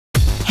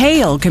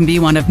Hail can be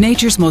one of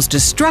nature's most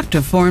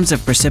destructive forms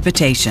of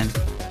precipitation,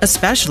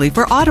 especially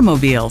for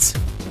automobiles.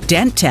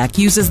 Dent Tech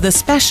uses the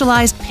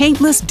specialized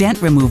Paintless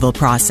Dent Removal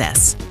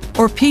process,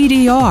 or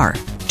PDR,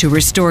 to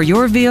restore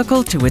your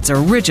vehicle to its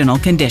original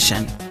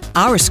condition.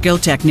 Our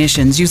skilled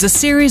technicians use a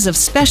series of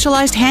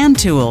specialized hand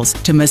tools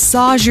to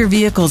massage your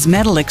vehicle's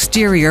metal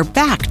exterior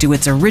back to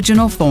its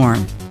original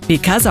form.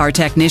 Because our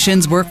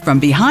technicians work from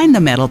behind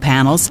the metal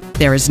panels,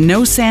 there is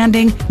no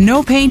sanding,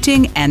 no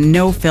painting, and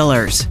no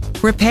fillers.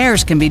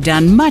 Repairs can be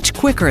done much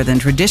quicker than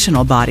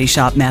traditional body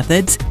shop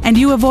methods, and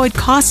you avoid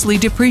costly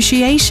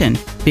depreciation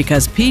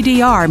because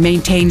PDR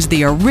maintains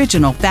the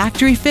original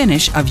factory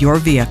finish of your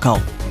vehicle.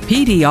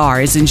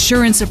 PDR is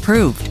insurance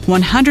approved,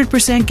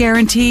 100%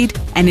 guaranteed,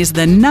 and is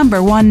the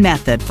 #1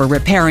 method for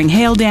repairing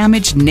hail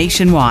damage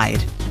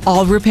nationwide.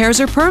 All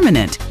repairs are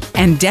permanent,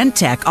 and Dent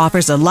Tech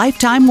offers a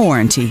lifetime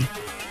warranty.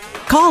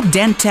 Call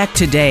Dent Tech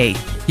today,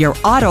 your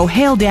auto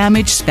hail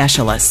damage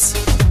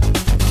specialists.